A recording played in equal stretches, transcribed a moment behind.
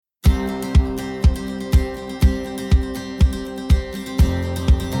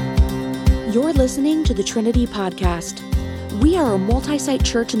You're listening to the Trinity Podcast. We are a multi-site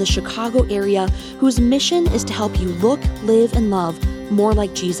church in the Chicago area whose mission is to help you look, live, and love more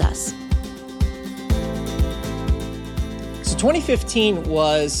like Jesus. So 2015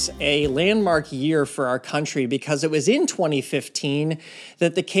 was a landmark year for our country because it was in 2015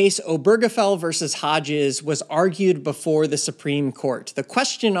 that the case Obergefell versus Hodges was argued before the Supreme Court. The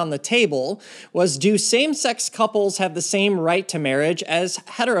question on the table was, do same-sex couples have the same right to marriage as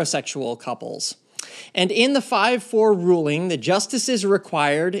heterosexual couples? And in the 5-4 ruling, the justices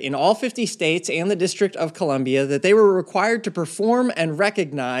required in all 50 states and the District of Columbia that they were required to perform and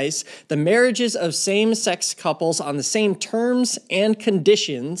recognize the marriages of same-sex couples on the same terms and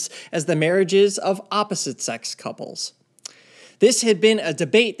conditions as the marriages of opposite-sex couples. This had been a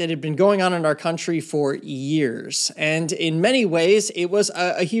debate that had been going on in our country for years, and in many ways, it was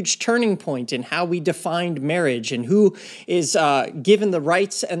a huge turning point in how we defined marriage and who is given the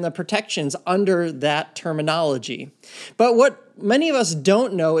rights and the protections under that terminology. But what many of us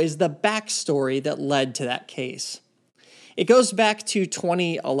don't know is the backstory that led to that case. It goes back to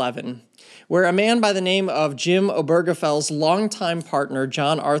 2011, where a man by the name of Jim Obergefell's longtime partner,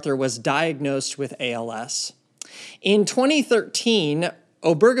 John Arthur, was diagnosed with ALS. In 2013,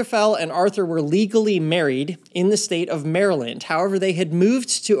 Obergefell and Arthur were legally married in the state of Maryland. However, they had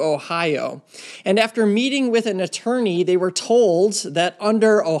moved to Ohio. And after meeting with an attorney, they were told that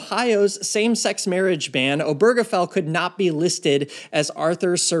under Ohio's same-sex marriage ban, Obergefell could not be listed as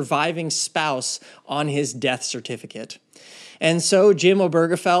Arthur's surviving spouse on his death certificate. And so Jim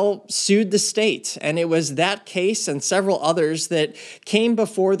Obergefell sued the state, and it was that case and several others that came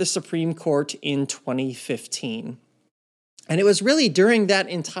before the Supreme Court in 2015. And it was really during that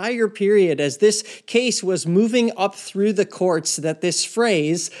entire period, as this case was moving up through the courts, that this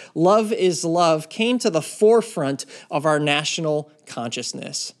phrase, "love is love," came to the forefront of our national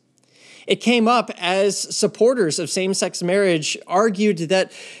consciousness. It came up as supporters of same-sex marriage argued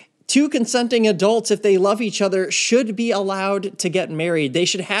that two consenting adults, if they love each other, should be allowed to get married. They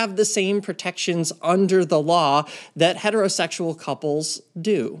should have the same protections under the law that heterosexual couples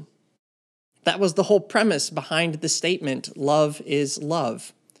do. That was the whole premise behind the statement, "love is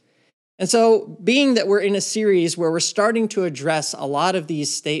love." And so, being that we're in a series where we're starting to address a lot of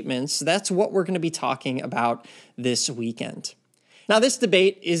these statements, that's what we're going to be talking about this weekend. Now, this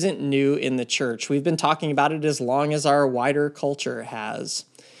debate isn't new in the church. We've been talking about it as long as our wider culture has.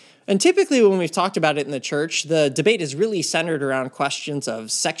 And typically when we've talked about it in the church, the debate is really centered around questions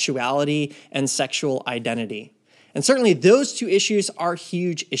of sexuality and sexual identity. And certainly those two issues are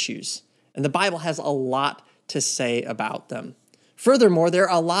huge issues, and the Bible has a lot to say about them. Furthermore, there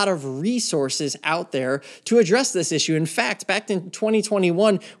are a lot of resources out there to address this issue. In fact, back in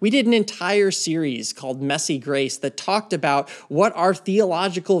 2021, we did an entire series called Messy Grace that talked about what our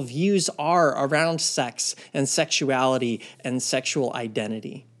theological views are around sex and sexuality and sexual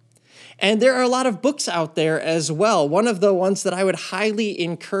identity. And there are a lot of books out there as well. One of the ones that I would highly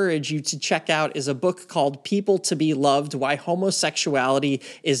encourage you to check out is a book called People to be Loved: Why Homosexuality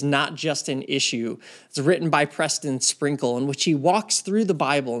is Not Just an Issue. It's written by Preston Sprinkle, in which he walks through the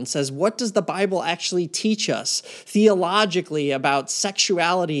Bible and says, what does the Bible actually teach us theologically about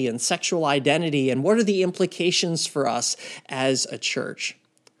sexuality and sexual identity, and what are the implications for us as a church?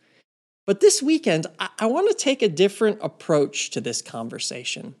 But this weekend, I want to take a different approach to this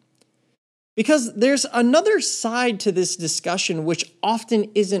conversation. Because there's another side to this discussion which often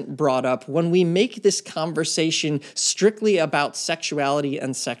isn't brought up when we make this conversation strictly about sexuality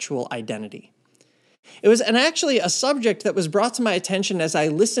and sexual identity. It was actually a subject that was brought to my attention as I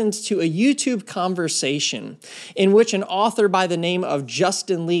listened to a YouTube conversation in which an author by the name of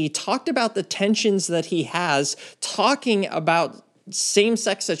Justin Lee talked about the tensions that he has talking about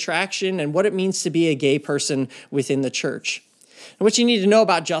same-sex attraction and what it means to be a gay person within the church. And what you need to know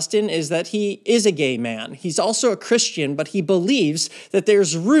about Justin is that he is a gay man. He's also a Christian, but he believes that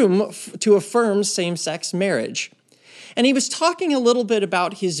there's room to affirm same-sex marriage. And he was talking a little bit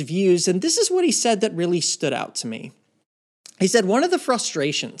about his views, and this is what he said that really stood out to me. He said, one of the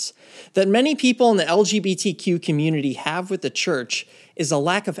frustrations that many people in the LGBTQ community have with the church is a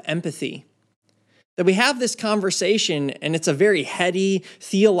lack of empathy. That we have this conversation, and it's a very heady,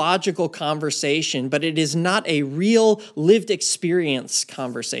 theological conversation, but it is not a real lived experience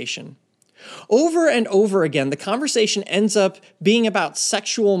conversation. Over and over again, the conversation ends up being about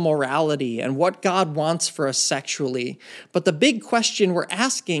sexual morality and what God wants for us sexually. But the big question we're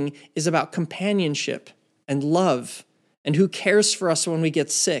asking is about companionship and love and who cares for us when we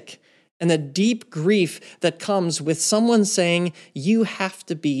get sick and the deep grief that comes with someone saying, "You have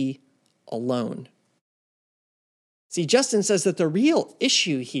to be alone." See, Justin says that the real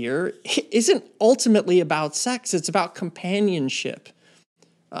issue here isn't ultimately about sex, it's about companionship.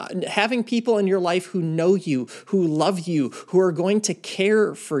 Having people in your life who know you, who love you, who are going to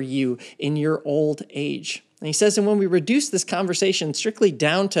care for you in your old age. And he says, and when we reduce this conversation strictly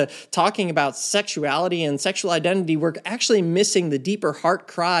down to talking about sexuality and sexual identity, we're actually missing the deeper heart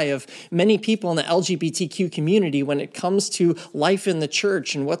cry of many people in the LGBTQ community when it comes to life in the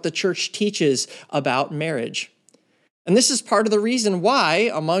church and what the church teaches about marriage. And this is part of the reason why,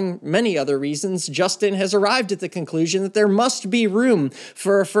 among many other reasons, Justin has arrived at the conclusion that there must be room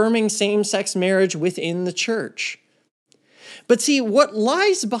for affirming same-sex marriage within the church. But see, what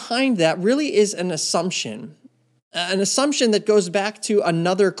lies behind that really is an assumption that goes back to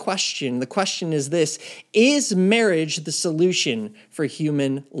another question. The question is this: is marriage the solution for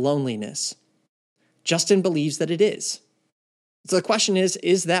human loneliness? Justin believes that it is. So the question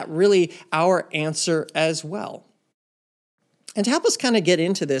is that really our answer as well? And to help us kind of get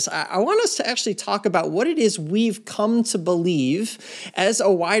into this, I want us to actually talk about what it is we've come to believe as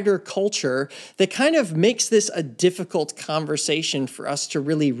a wider culture that kind of makes this a difficult conversation for us to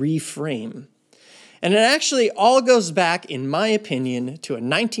really reframe. And it actually all goes back, in my opinion, to a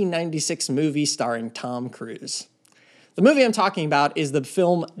 1996 movie starring Tom Cruise. The movie I'm talking about is the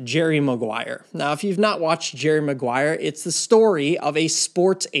film Jerry Maguire. Now, if you've not watched Jerry Maguire, it's the story of a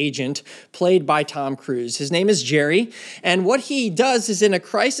sports agent played by Tom Cruise. His name is Jerry, and what he does is, in a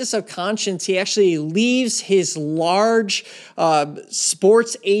crisis of conscience, he actually leaves his large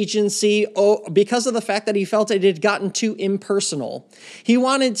sports agency because of the fact that he felt it had gotten too impersonal. He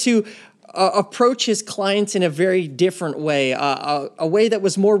wanted to approach his clients in a very different way, a way that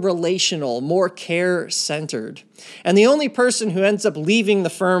was more relational, more care-centered. And the only person who ends up leaving the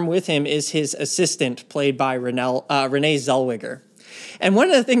firm with him is his assistant, played by Renee Zellweger. And one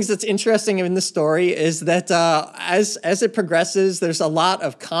of the things that's interesting in the story is that as it progresses, there's a lot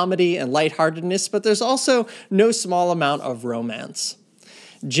of comedy and lightheartedness, but there's also no small amount of romance.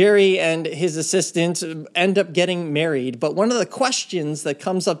 Jerry and his assistant end up getting married, but one of the questions that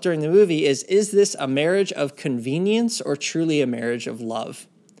comes up during the movie is this a marriage of convenience or truly a marriage of love?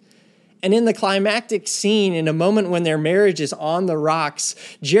 And in the climactic scene, in a moment when their marriage is on the rocks,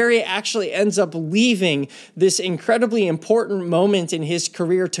 Jerry actually ends up leaving this incredibly important moment in his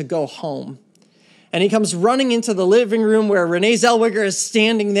career to go home. And he comes running into the living room where Renee Zellweger is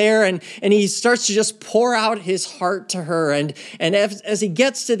standing there, and he starts to just pour out his heart to her. And as he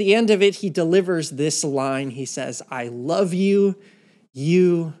gets to the end of it, he delivers this line. He says, "I love you.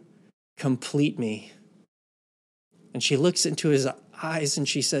 You complete me." And she looks into his eyes and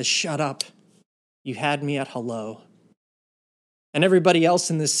she says, "Shut up. You had me at hello." And everybody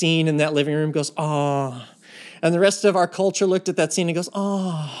else in the scene in that living room goes, "Aw." And the rest of our culture looked at that scene and goes,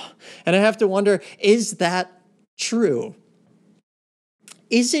 "Oh." And I have to wonder, is that true?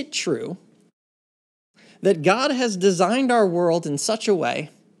 Is it true that God has designed our world in such a way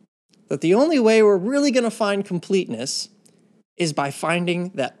that the only way we're really going to find completeness is by finding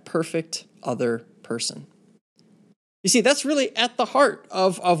that perfect other person? You see, that's really at the heart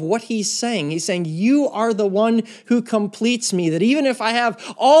of what he's saying. He's saying, you are the one who completes me, that even if I have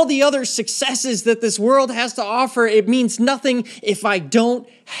all the other successes that this world has to offer, it means nothing if I don't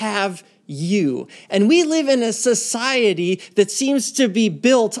have you. And we live in a society that seems to be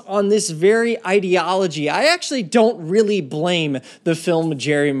built on this very ideology. I actually don't really blame the film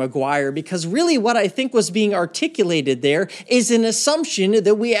Jerry Maguire, because really what I think was being articulated there is an assumption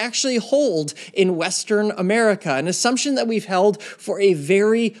that we actually hold in Western America, an assumption that we've held for a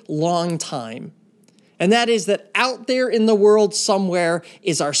very long time. And that is that out there in the world somewhere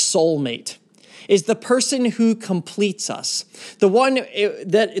is our soulmate, is the person who completes us, the one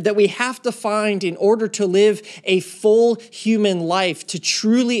that we have to find in order to live a full human life, to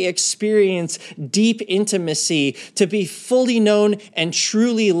truly experience deep intimacy, to be fully known and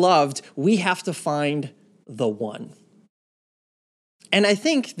truly loved. We have to find the one. And I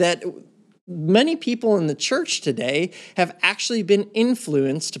think that many people in the church today have actually been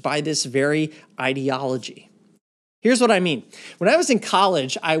influenced by this very ideology. Here's what I mean. When I was in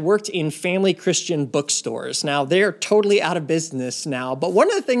college, I worked in family Christian bookstores. Now, they're totally out of business now, but one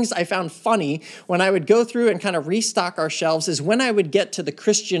of the things I found funny when I would go through and kind of restock our shelves is when I would get to the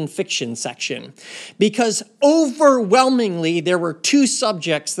Christian fiction section, because overwhelmingly there were two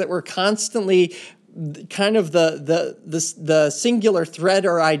subjects that were constantly kind of the singular thread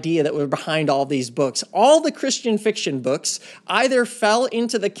or idea that were behind all these books. All the Christian fiction books either fell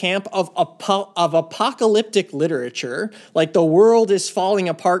into the camp of apocalyptic literature, like the world is falling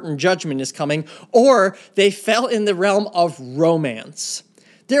apart and judgment is coming, or they fell in the realm of romance.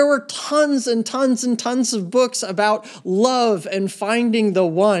 There were tons and tons and tons of books about love and finding the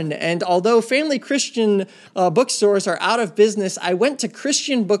one. And although family Christian bookstores are out of business, I went to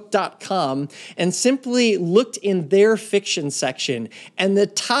christianbook.com and simply looked in their fiction section. And the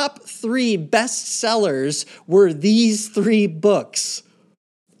top 3 bestsellers were these 3 books.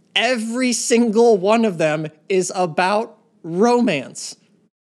 Every single one of them is about romance.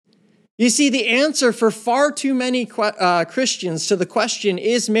 You see, the answer for far too many Christians to the question,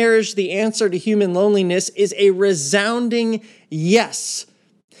 is marriage the answer to human loneliness, is a resounding yes.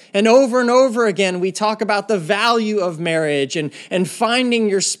 And over again, we talk about the value of marriage and finding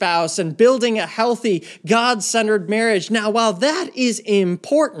your spouse and building a healthy, God-centered marriage. Now, while that is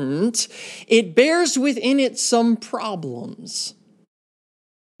important, it bears within it some problems.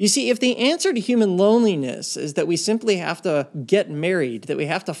 You see, if the answer to human loneliness is that we simply have to get married, that we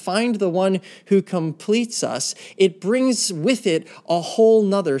have to find the one who completes us, it brings with it a whole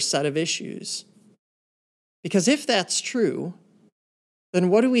nother set of issues. Because if that's true, then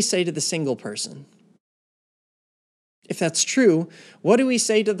what do we say to the single person? If that's true, what do we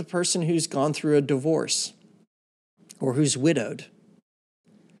say to the person who's gone through a divorce or who's widowed?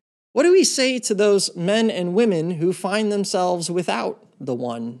 What do we say to those men and women who find themselves without the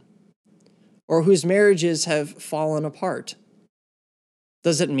one, or whose marriages have fallen apart?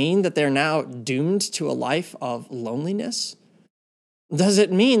 Does it mean that they're now doomed to a life of loneliness? Does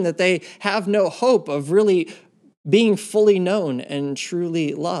it mean that they have no hope of really being fully known and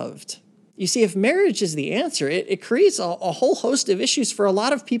truly loved? You see, if marriage is the answer, it creates a whole host of issues for a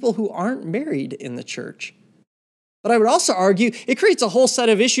lot of people who aren't married in the church. But I would also argue it creates a whole set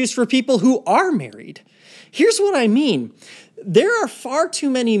of issues for people who are married. Here's what I mean. There are far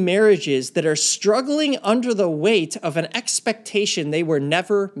too many marriages that are struggling under the weight of an expectation they were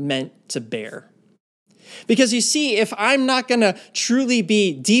never meant to bear. Because you see, if I'm not going to truly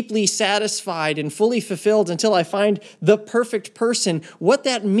be deeply satisfied and fully fulfilled until I find the perfect person, what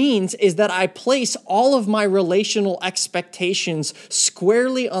that means is that I place all of my relational expectations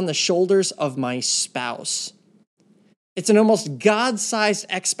squarely on the shoulders of my spouse. It's an almost God-sized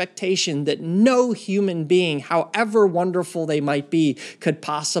expectation that no human being, however wonderful they might be, could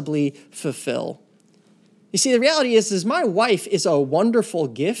possibly fulfill. You see, the reality is my wife is a wonderful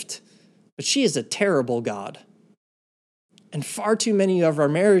gift, but she is a terrible God. And far too many of our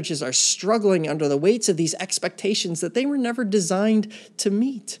marriages are struggling under the weights of these expectations that they were never designed to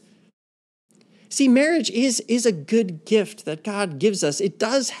meet. See, marriage is a good gift that God gives us. It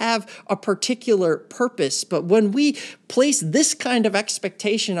does have a particular purpose, but when we place this kind of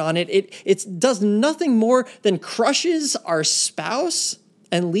expectation on it, it does nothing more than crushes our spouse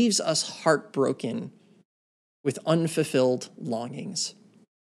and leaves us heartbroken with unfulfilled longings.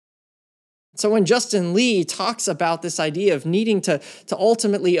 So when Justin Lee talks about this idea of needing to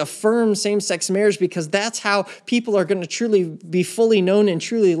ultimately affirm same-sex marriage because that's how people are going to truly be fully known and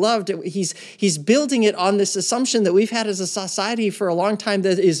truly loved, he's building it on this assumption that we've had as a society for a long time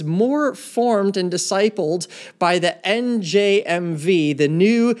that is more formed and discipled by the NJMV, the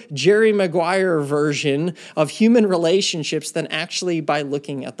new Jerry Maguire version of human relationships, than actually by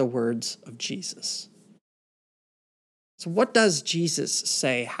looking at the words of Jesus. So what does Jesus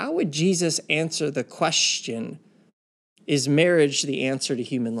say? How would Jesus answer the question, is marriage the answer to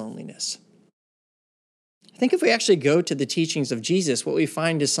human loneliness? I think if we actually go to the teachings of Jesus, what we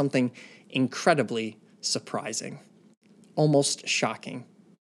find is something incredibly surprising, almost shocking.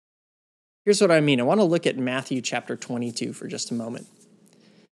 Here's what I mean. I want to look at Matthew chapter 22 for just a moment.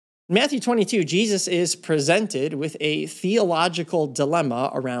 In Matthew 22, Jesus is presented with a theological dilemma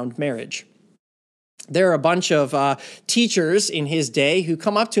around marriage. There are a bunch of teachers in his day who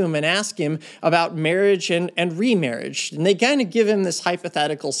come up to him and ask him about marriage and remarriage. And they kind of give him this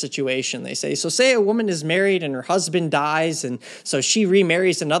hypothetical situation. They say, so say a woman is married and her husband dies, and so she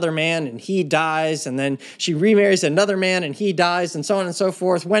remarries another man and he dies, and then she remarries another man and he dies, and so on and so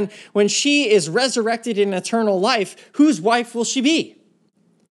forth. When she is resurrected in eternal life, whose wife will she be?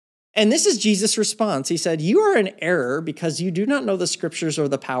 And this is Jesus' response. He said, you are in error because you do not know the scriptures or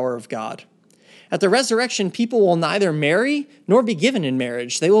the power of God. At the resurrection, people will neither marry nor be given in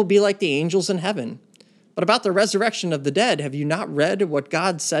marriage. They will be like the angels in heaven. But about the resurrection of the dead, have you not read what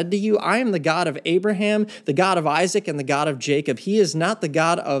God said to you? I am the God of Abraham, the God of Isaac, and the God of Jacob. He is not the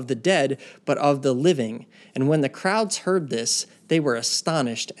God of the dead, but of the living. And when the crowds heard this, they were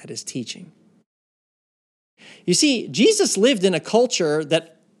astonished at his teaching. You see, Jesus lived in a culture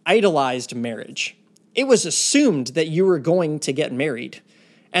that idolized marriage. It was assumed that you were going to get married.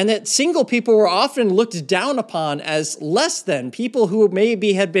 and that single people were often looked down upon as less than, people who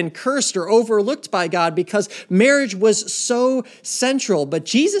maybe had been cursed or overlooked by God because marriage was so central. But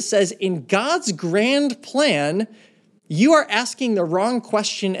Jesus says in God's grand plan, you are asking the wrong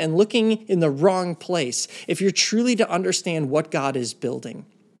question and looking in the wrong place if you're truly to understand what God is building.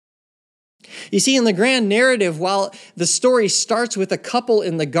 You see, in the grand narrative, while the story starts with a couple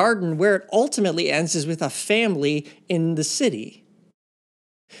in the garden, where it ultimately ends is with a family in the city.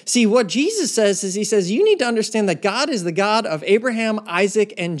 See, what Jesus says is he says, you need to understand that God is the God of Abraham,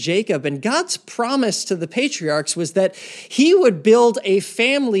 Isaac, and Jacob. And God's promise to the patriarchs was that he would build a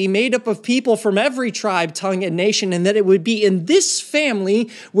family made up of people from every tribe, tongue, and nation, and that it would be in this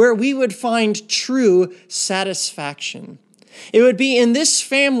family where we would find true satisfaction. It would be in this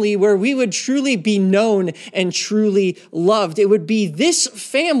family where we would truly be known and truly loved. It would be this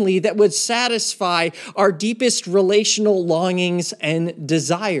family that would satisfy our deepest relational longings and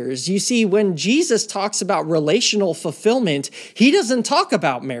desires. You see, when Jesus talks about relational fulfillment, he doesn't talk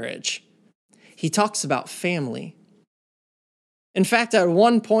about marriage. He talks about family. In fact, at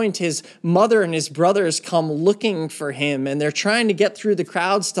one point, his mother and his brothers come looking for him, and they're trying to get through the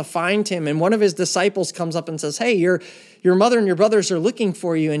crowds to find him. And one of his disciples comes up and says, hey, your mother and your brothers are looking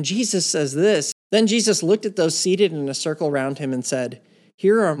for you. And Jesus says this. Then Jesus looked at those seated in a circle around him and said,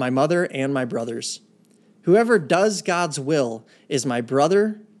 here are my mother and my brothers. Whoever does God's will is my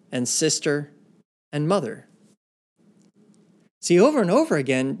brother and sister and mother. See, over and over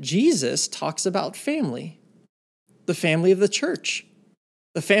again, Jesus talks about family. The family of the church,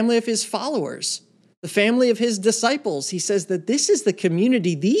 the family of his followers, the family of his disciples. He says that this is the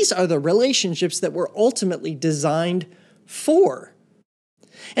community. These are the relationships that we're ultimately designed for.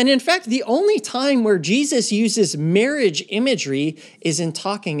 And in fact, the only time where Jesus uses marriage imagery is in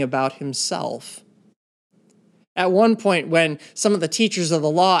talking about himself. At one point, when some of the teachers of the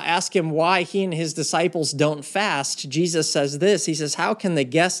law ask him why he and his disciples don't fast, Jesus says this. He says, how can the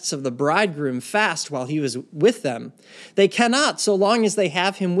guests of the bridegroom fast while he was with them? They cannot, so long as they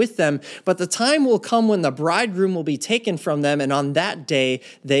have him with them. But the time will come when the bridegroom will be taken from them, and on that day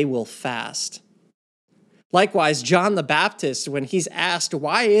they will fast. Likewise, John the Baptist, when he's asked,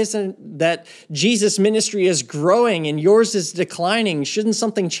 why isn't that Jesus' ministry is growing and yours is declining? Shouldn't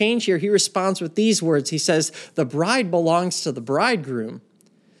something change here? He responds with these words. He says, the bride belongs to the bridegroom.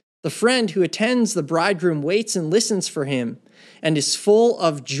 The friend who attends the bridegroom waits and listens for him and is full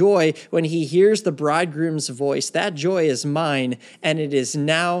of joy when he hears the bridegroom's voice. That joy is mine, and it is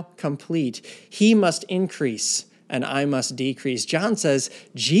now complete. He must increase, and I must decrease. John says,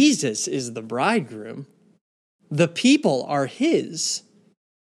 Jesus is the bridegroom. The people are his.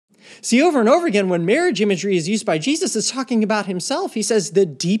 See, over and over again, when marriage imagery is used by Jesus, it's talking about himself. He says, the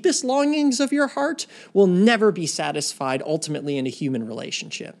deepest longings of your heart will never be satisfied ultimately in a human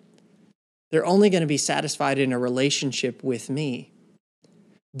relationship. They're only going to be satisfied in a relationship with me.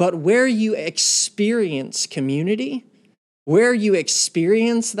 But where you experience community, where you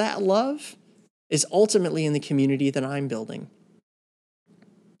experience that love, is ultimately in the community that I'm building.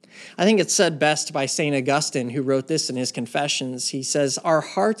 I think it's said best by St. Augustine, who wrote this in his Confessions. He says, our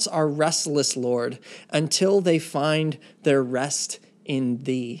hearts are restless, Lord, until they find their rest in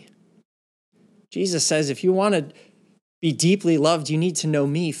thee. Jesus says, if you want to be deeply loved, you need to know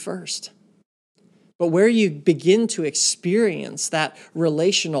me first. But where you begin to experience that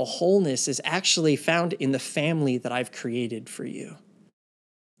relational wholeness is actually found in the family that I've created for you.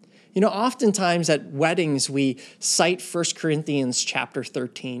 You know, oftentimes at weddings, we cite 1 Corinthians chapter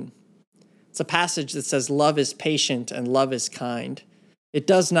 13. It's a passage that says, love is patient and love is kind. It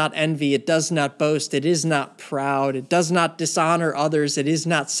does not envy, it does not boast, it is not proud, it does not dishonor others, it is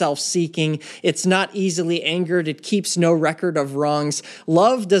not self-seeking, it's not easily angered, it keeps no record of wrongs.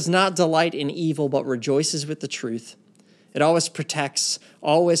 Love does not delight in evil, but rejoices with the truth. It always protects,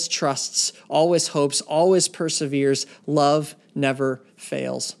 always trusts, always hopes, always perseveres. Love never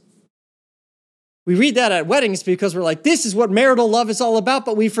fails. We read that at weddings because we're like, this is what marital love is all about,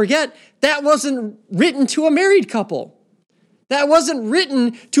 but we forget that wasn't written to a married couple. That wasn't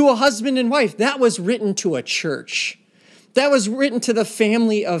written to a husband and wife. That was written to a church. That was written to the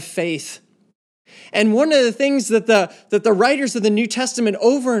family of faith. And one of the things that the writers of the New Testament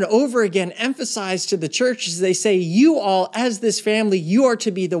over and over again emphasize to the church is they say, you all, as this family, you are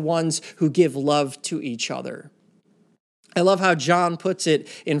to be the ones who give love to each other. I love how John puts it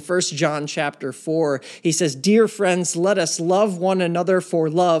in 1 John chapter 4. He says, dear friends, let us love one another, for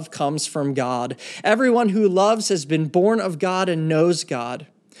love comes from God. Everyone who loves has been born of God and knows God.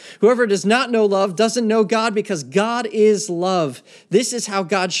 Whoever does not know love doesn't know God, because God is love. This is how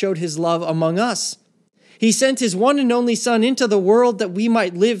God showed his love among us. He sent his one and only Son into the world that we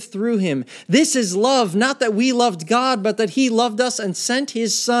might live through him. This is love, not that we loved God, but that he loved us and sent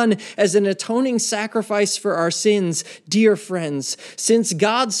his Son as an atoning sacrifice for our sins. Dear friends, since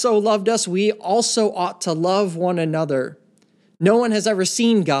God so loved us, we also ought to love one another. No one has ever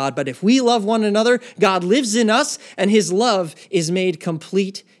seen God, but if we love one another, God lives in us, and his love is made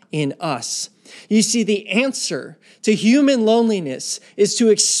complete in us. You see, the answer to human loneliness is to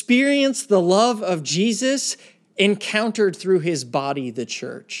experience the love of Jesus encountered through his body, the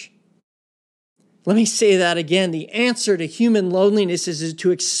church. Let me say that again. The answer to human loneliness is to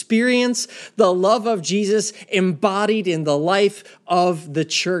experience the love of Jesus embodied in the life of the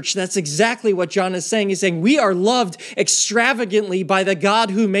church. That's exactly what John is saying. He's saying we are loved extravagantly by the God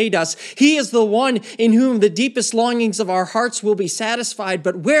who made us. He is the one in whom the deepest longings of our hearts will be satisfied.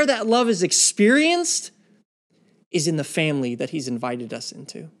 But where that love is experienced is in the family that he's invited us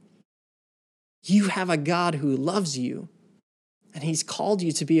into. You have a God who loves you. And he's called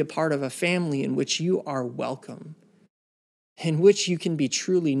you to be a part of a family in which you are welcome, in which you can be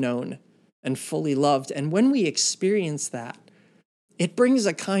truly known and fully loved. And when we experience that, it brings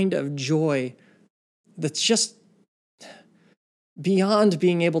a kind of joy that's just beyond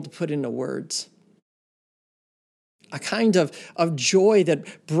being able to put into words. A kind of joy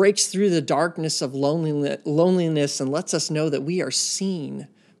that breaks through the darkness of loneliness and lets us know that we are seen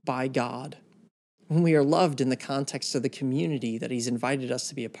by God, when we are loved in the context of the community that he's invited us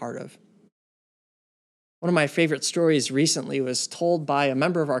to be a part of. One of my favorite stories recently was told by a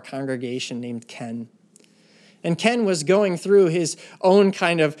member of our congregation named Ken. And Ken was going through his own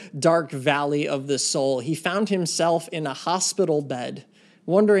kind of dark valley of the soul. He found himself in a hospital bed,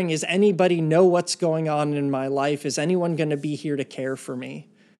 wondering, is anybody know what's going on in my life? Is anyone going to be here to care for me?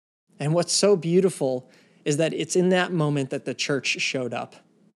 And what's so beautiful is that it's in that moment that the church showed up.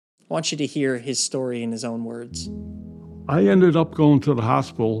 I want you to hear his story in his own words. I ended up going to the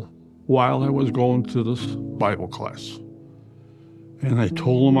hospital while I was going to this Bible class. And I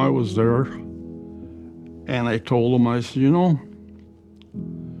told him I was there. And I told him, I said,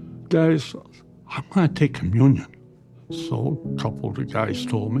 guys, I'm going to take communion. So a couple of the guys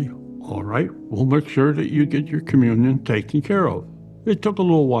told me, all right, we'll make sure that you get your communion taken care of. It took a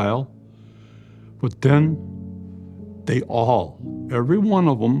little while. But then they every one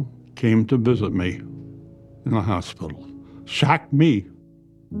of them, came to visit me in the hospital. Shocked me.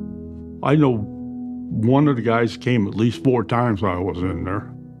 I know one of the guys came at least 4 times while I was in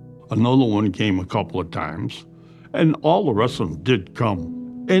there. Another one came a couple of times. And all the rest of them did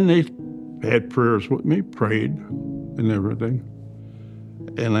come. And they had prayers with me, prayed and everything.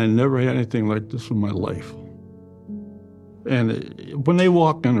 And I never had anything like this in my life. And when they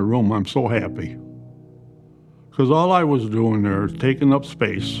walk in the room, I'm so happy. Because all I was doing there is taking up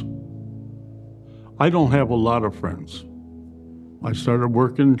space. I don't have a lot of friends. I started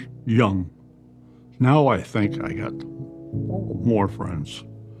working young. Now I think I got more friends.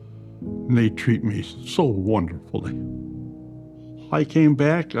 And they treat me so wonderfully. I came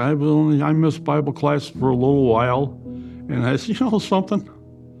back, I missed Bible class for a little while, and I said, something?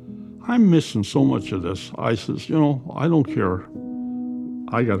 I'm missing so much of this. I says, I don't care.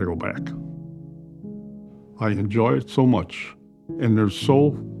 I got to go back. I enjoy it so much. And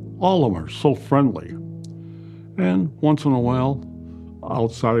all of them are so friendly. And once in a while,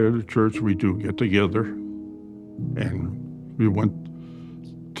 outside of the church, we do get together. And we went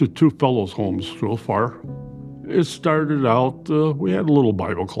to 2 fellows' homes so far. It started out, we had a little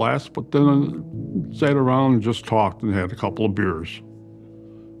Bible class, but then sat around and just talked and had a couple of beers,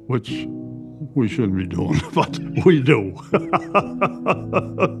 which we shouldn't be doing, but we do.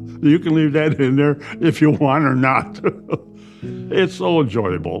 You can leave that in there if you want or not. It's so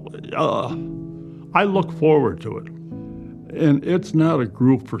enjoyable. I look forward to it. And it's not a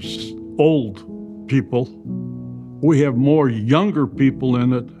group for old people. We have more younger people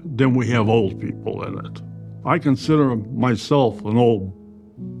in it than we have old people in it. I consider myself an old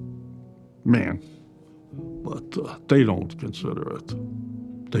man, but they don't consider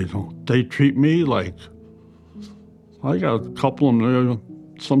it. They don't. They treat me like, I got a couple of them there,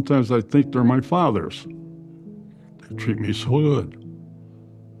 sometimes I think they're my fathers. They treat me so good.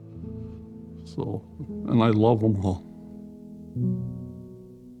 So, and I love them all.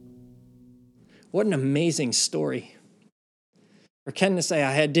 What an amazing story. For Ken to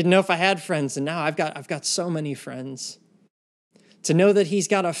say, didn't know if I had friends, and now I've got so many friends. To know that he's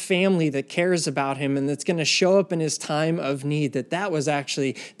got a family that cares about him and that's going to show up in his time of need, that was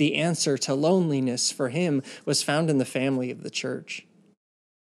actually the answer to loneliness for him, was found in the family of the church.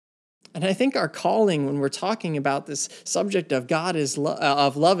 And I think our calling when we're talking about this subject of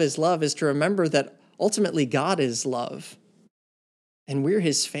love is love, is to remember that ultimately God is love, and we're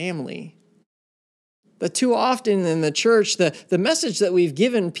his family. But too often in the church, the message that we've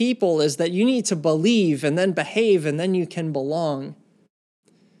given people is that you need to believe and then behave and then you can belong.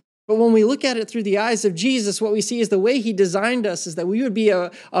 But when we look at it through the eyes of Jesus, what we see is the way he designed us is that we would be a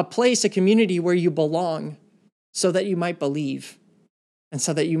place, a community where you belong so that you might believe and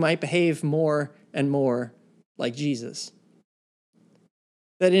so that you might behave more and more like Jesus.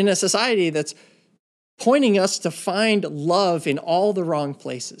 That in a society that's pointing us to find love in all the wrong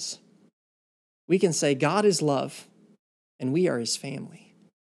places, we can say God is love and we are his family.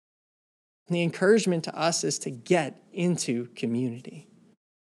 And the encouragement to us is to get into community,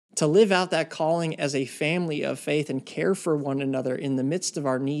 to live out that calling as a family of faith and care for one another in the midst of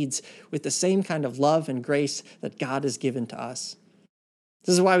our needs with the same kind of love and grace that God has given to us.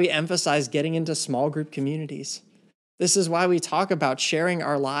 This is why we emphasize getting into small group communities. This is why we talk about sharing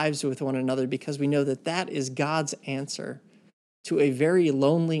our lives with one another, because we know that that is God's answer to a very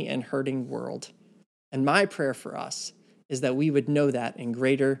lonely and hurting world. And my prayer for us is that we would know that in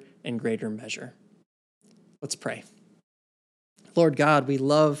greater and greater measure. Let's pray. Lord God, we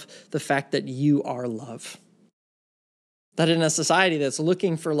love the fact that you are love. That in a society that's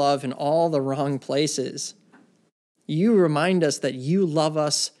looking for love in all the wrong places, you remind us that you love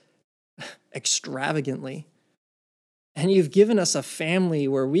us extravagantly. And you've given us a family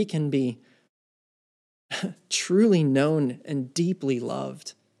where we can be truly known and deeply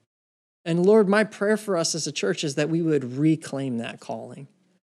loved. And Lord, my prayer for us as a church is that we would reclaim that calling.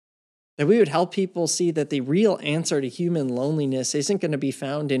 That we would help people see that the real answer to human loneliness isn't going to be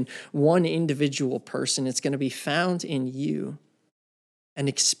found in one individual person. It's going to be found in you and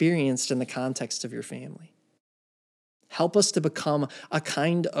experienced in the context of your family. Help us to become a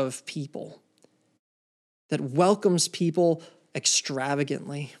kind of people that welcomes people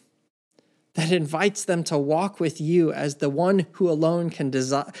extravagantly, that invites them to walk with you as the one who alone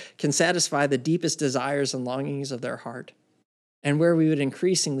can satisfy the deepest desires and longings of their heart, and where we would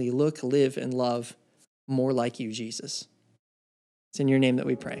increasingly look, live, and love more like you, Jesus. It's in your name that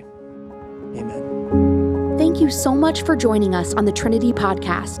we pray. Amen. Thank you so much for joining us on the Trinity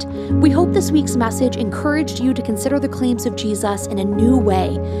Podcast. We hope this week's message encouraged you to consider the claims of Jesus in a new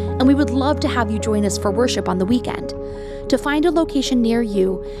way, and we would love to have you join us for worship on the weekend. To find a location near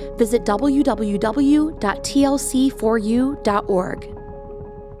you, visit www.tlc4u.org.